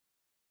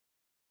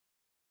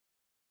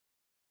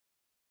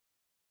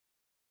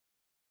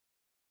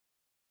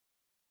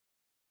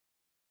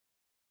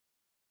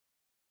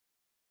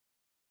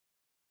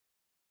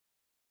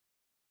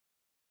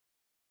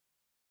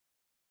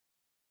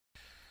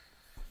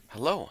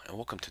Hello and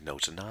welcome to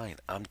Notes at 9.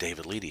 I'm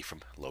David Leedy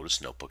from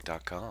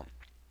LotusNotebook.com.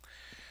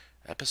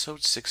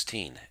 Episode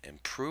 16,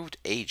 Improved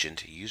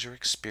Agent User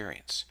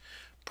Experience,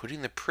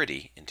 Putting the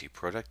Pretty into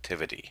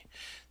Productivity.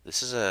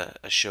 This is a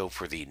show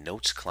for the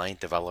Notes client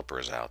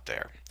developers out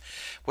there.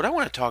 What I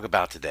want to talk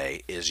about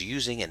today is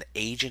using an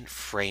agent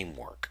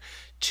framework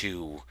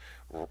to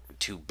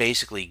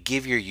basically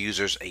give your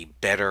users a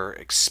better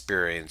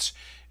experience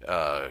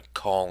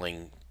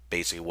calling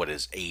basically what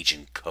is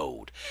agent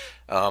code.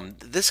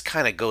 This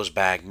kind of goes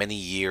back many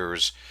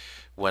years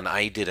when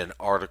I did an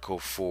article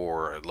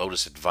for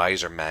Lotus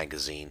Advisor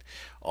magazine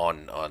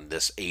on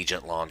this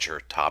agent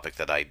launcher topic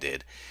that I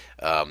did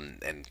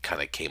and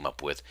kind of came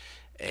up with.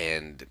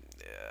 And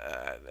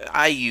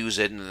I use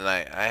it, and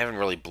I haven't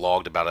really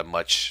blogged about it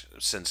much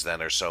since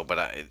then or so, but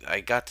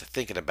I got to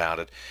thinking about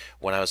it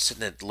when I was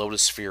sitting at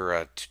Lotus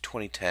Sphere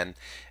 2010,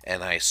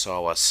 and I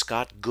saw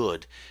Scott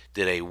Good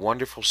did a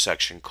wonderful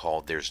section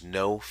called There's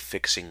No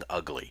Fixing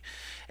Ugly.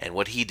 And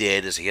what he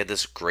did is he had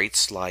this great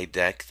slide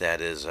deck that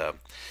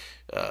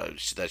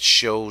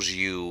shows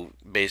you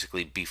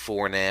basically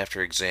before and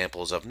after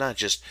examples of not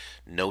just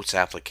notes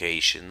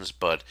applications,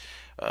 but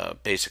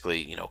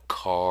basically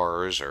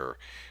cars or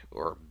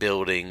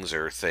buildings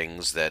or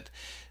things and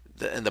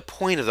the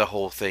point of the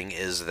whole thing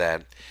is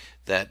that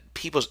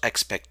people's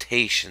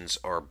expectations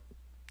are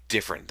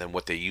different than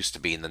what they used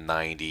to be in the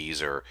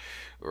 90s or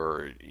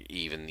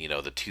even the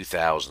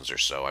 2000s or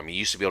so. I mean, you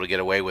used to be able to get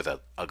away with an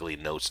ugly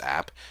notes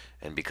app,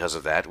 and because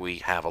of that, we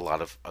have a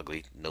lot of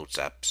ugly notes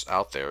apps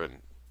out there, and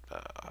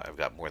I've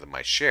got more than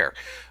my share.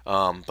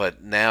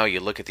 But now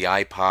you look at the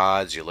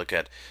iPods, you look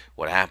at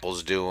what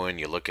Apple's doing,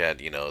 you look at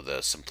the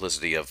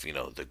simplicity of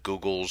the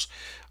Google's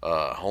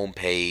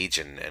homepage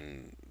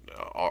and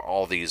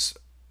all these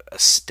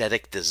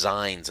aesthetic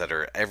designs that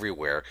are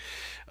everywhere.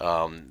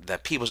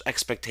 That people's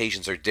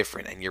expectations are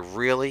different, and you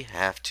really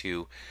have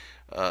to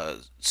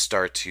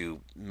start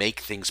to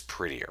make things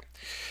prettier.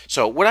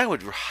 So what I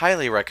would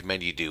highly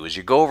recommend you do is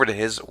you go over to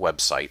his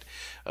website,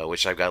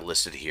 which I've got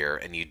listed here,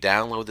 and you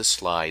download the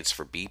slides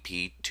for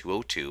BP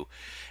 202,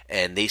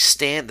 and the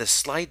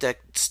slide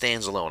deck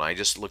stands alone. I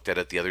just looked at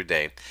it the other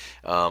day.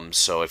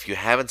 So if you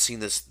haven't seen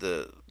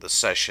the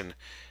session,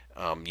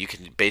 you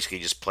can basically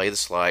just play the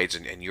slides,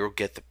 and you'll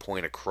get the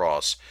point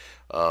across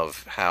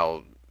of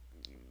how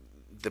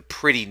the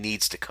pretty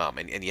needs to come,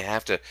 and you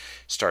have to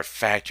start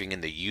factoring in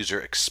the user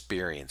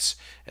experience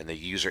and the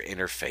user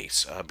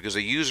interface because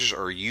the users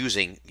are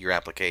using your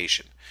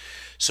application.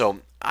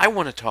 So I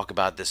want to talk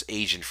about this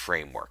agent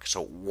framework.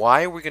 So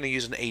why are we going to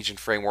use an agent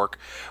framework?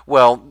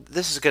 Well,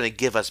 this is going to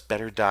give us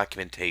better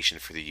documentation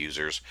for the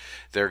users.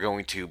 They're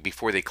going to,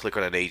 before they click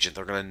on an agent,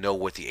 they're going to know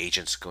what the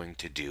agent's going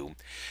to do.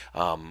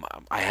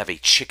 I have a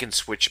chicken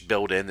switch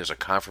built in. There's a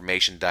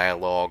confirmation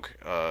dialog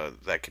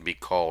that can be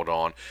called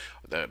on.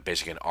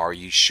 Basically, an "Are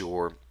you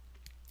sure?"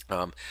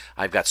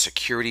 I've got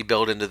security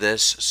built into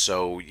this,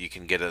 so you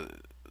can get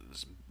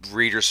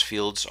readers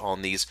fields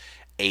on these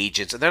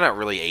agents, and they're not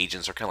really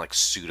agents; they're kind of like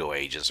pseudo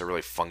agents. They're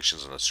really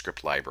functions in a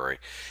script library,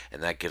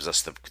 and that gives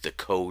us the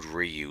code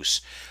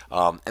reuse.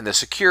 And the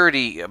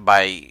security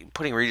by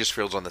putting readers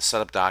fields on the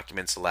setup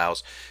documents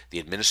allows the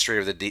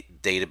administrator of the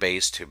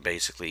database to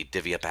basically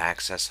divvy up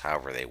access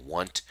however they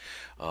want,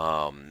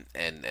 and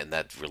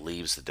that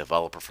relieves the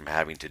developer from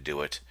having to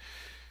do it.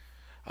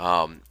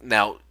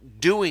 Now,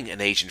 doing an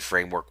agent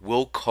framework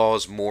will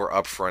cause more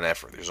upfront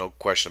effort. There's no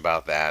question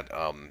about that.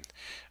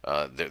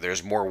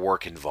 There's more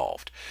work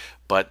involved.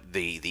 But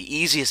the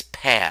easiest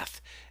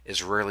path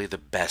is really the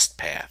best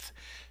path.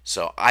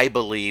 So I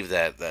believe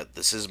that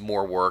this is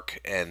more work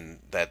and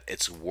that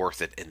it's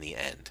worth it in the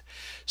end.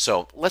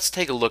 So let's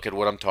take a look at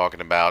what I'm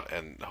talking about,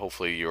 and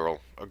hopefully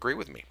you'll agree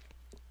with me.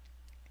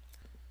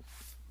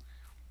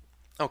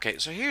 Okay,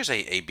 so here's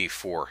a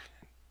before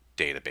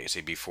database,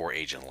 a before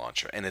agent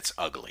launcher, and it's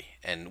ugly.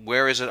 And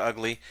where is it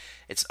ugly?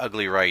 It's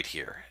ugly right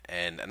here.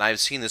 And I've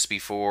seen this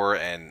before,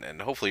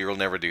 and hopefully you'll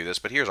never do this,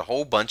 but here's a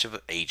whole bunch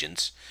of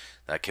agents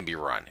that can be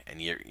run.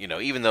 And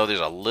even though there's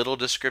a little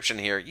description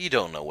here, you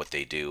don't know what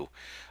they do.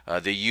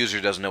 The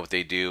user doesn't know what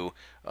they do.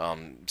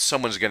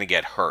 Someone's going to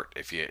get hurt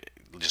if you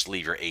just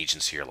leave your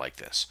agents here like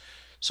this.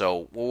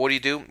 So, well,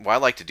 what do? Well, I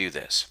like to do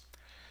this.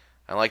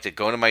 I like to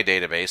go into my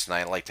database, and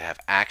I like to have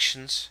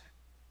actions,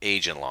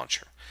 agent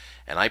launcher.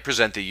 And I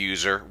present the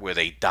user with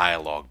a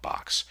dialog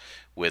box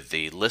with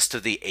the list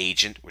of the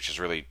agent, which is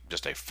really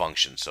just a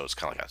function, so it's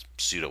kind of like a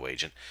pseudo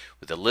agent,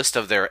 with a list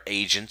of their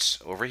agents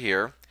over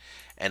here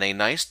and a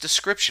nice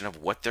description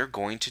of what they're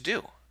going to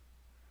do.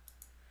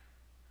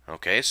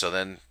 Okay, so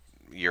then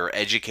you're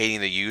educating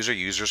the user.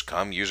 Users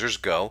come, users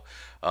go.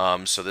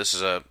 So this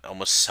is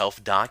almost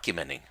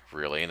self-documenting,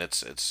 really, and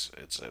it's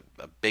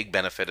a big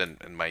benefit,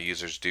 and my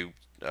users do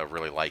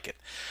really like it.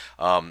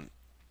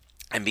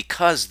 And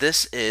because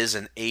this is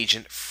an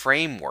agent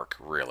framework,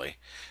 really,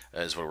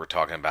 is what we're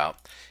talking about,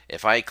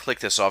 if I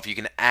click this off, you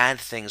can add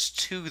things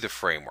to the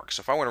framework.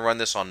 So if I want to run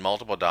this on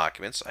multiple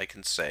documents, I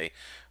can say,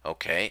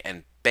 okay,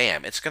 and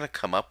bam, it's going to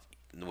come up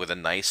with a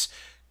nice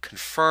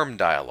confirm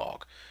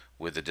dialog.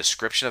 with the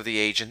description of the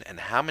agent and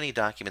how many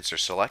documents are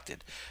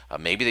selected.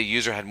 Maybe the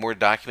user had more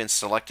documents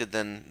selected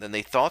than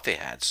they thought they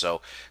had.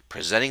 So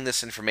presenting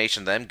this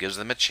information to them gives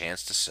them a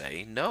chance to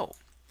say no.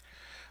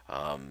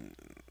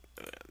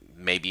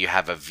 Maybe you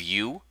have a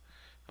view.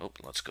 Oh,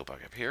 let's go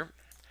back up here.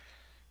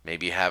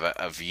 Maybe you have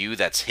a view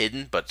that's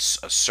hidden, but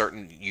a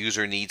certain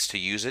user needs to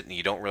use it, and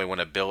you don't really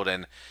want to build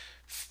in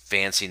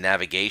fancy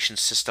navigation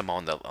system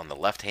on the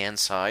left-hand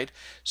side.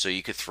 So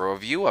you could throw a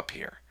view up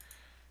here,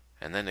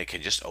 and then it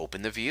can just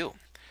open the view.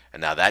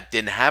 And now that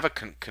didn't have a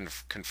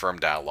confirm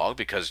dialog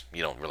because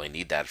you don't really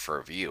need that for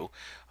a view.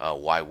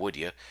 Why would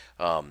you?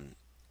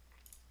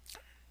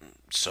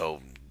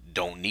 So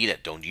don't need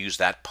it. Don't use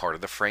that part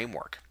of the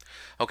framework.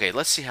 Okay,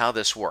 let's see how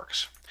this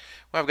works.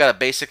 Well, I've got a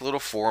basic little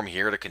form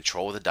here to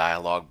control the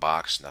dialog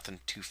box. Nothing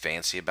too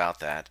fancy about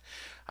that.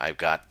 I've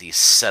got the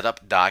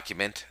setup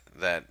document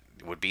that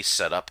would be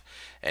set up,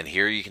 and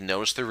here you can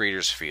notice the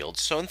readers field.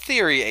 So in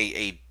theory,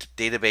 a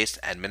database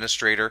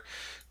administrator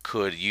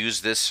could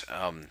use this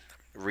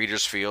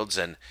readers fields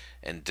and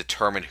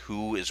determine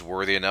who is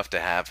worthy enough to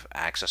have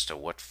access to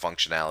what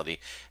functionality,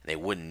 and they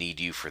wouldn't need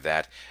you for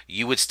that.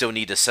 You would still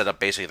need to set up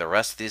basically the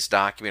rest of this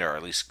document, or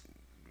at least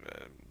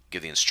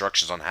give the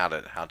instructions on how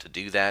to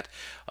do that.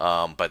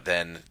 But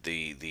then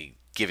the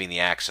giving the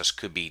access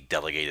could be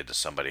delegated to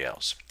somebody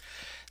else.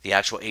 The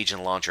actual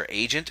agent launcher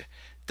agent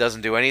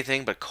doesn't do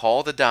anything but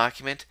call the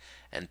document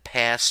and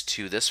pass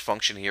to this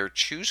function here,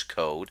 choose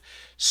code,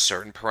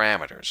 certain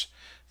parameters.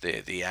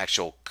 The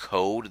actual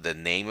code, the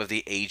name of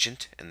the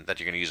agent and that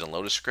you're going to use in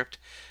Lotus script,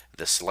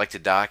 the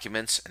selected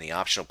documents, and the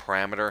optional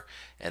parameter,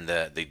 and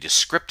the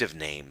descriptive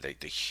name,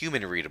 the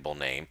human readable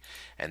name,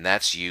 and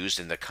that's used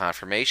in the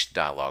confirmation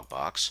dialog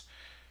box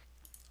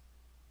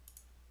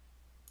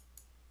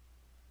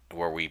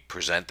where we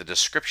present the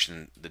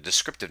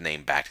descriptive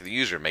name back to the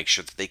user, make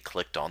sure that they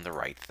clicked on the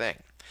right thing.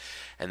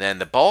 And then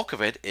the bulk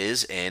of it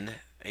is in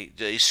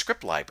a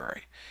script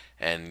library.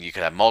 And you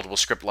could have multiple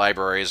script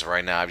libraries.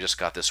 Right now I've just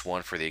got this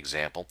one for the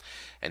example.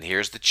 And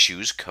here's the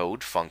choose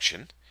code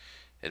function.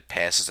 It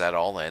passes that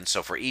all in.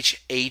 So for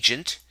each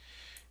agent,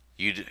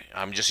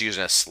 I'm just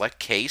using a select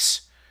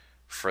case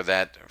for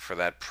that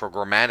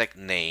programmatic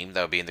name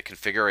that would be in the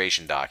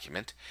configuration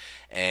document.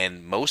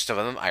 And most of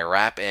them I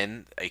wrap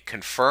in a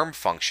confirm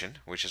function,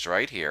 which is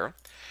right here.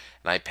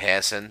 And I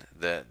pass in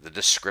the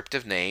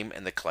descriptive name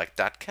and the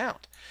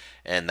collect.count.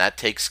 And that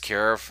takes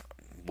care of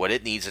what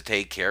it needs to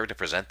take care of to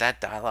present that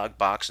dialog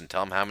box and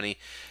tell them how many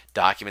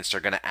documents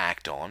they're going to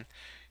act on.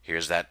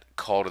 Here's that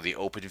call to the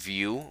open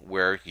view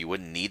where you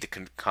wouldn't need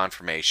the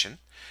confirmation.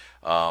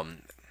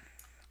 And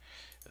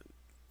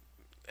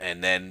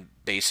then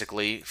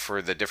basically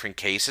for the different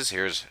cases,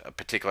 here's a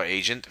particular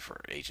agent, for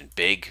agent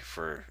big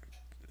for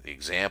the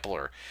example,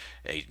 or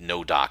a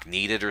no doc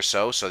needed or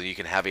so you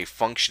can have a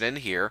function in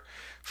here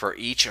for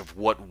each of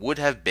what would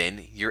have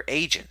been your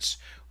agents.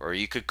 Or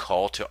you could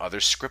call to other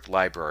script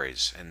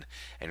libraries and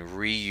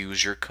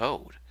reuse your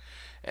code.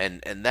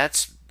 And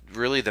that's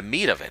really the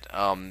meat of it.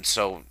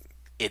 So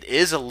it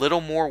is a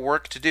little more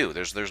work to do.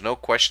 There's no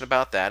question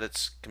about that.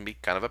 It can be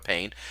kind of a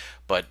pain,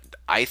 but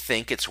I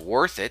think it's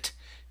worth it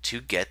to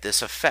get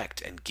this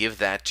effect and give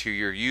that to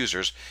your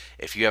users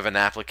if you have an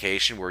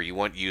application where you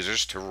want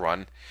users to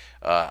run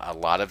a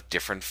lot of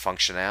different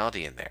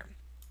functionality in there.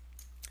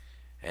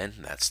 And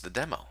that's the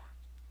demo.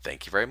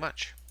 Thank you very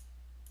much.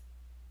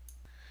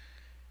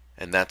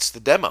 And that's the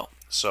demo.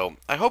 So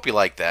I hope you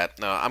like that.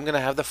 I'm going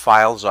to have the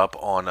files up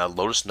on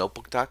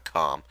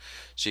lotusnotebook.com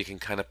so you can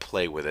kind of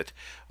play with it.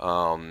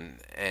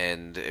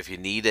 And if you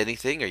need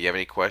anything or you have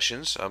any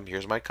questions,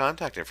 here's my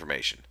contact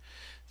information.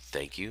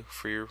 Thank you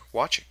for your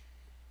watching.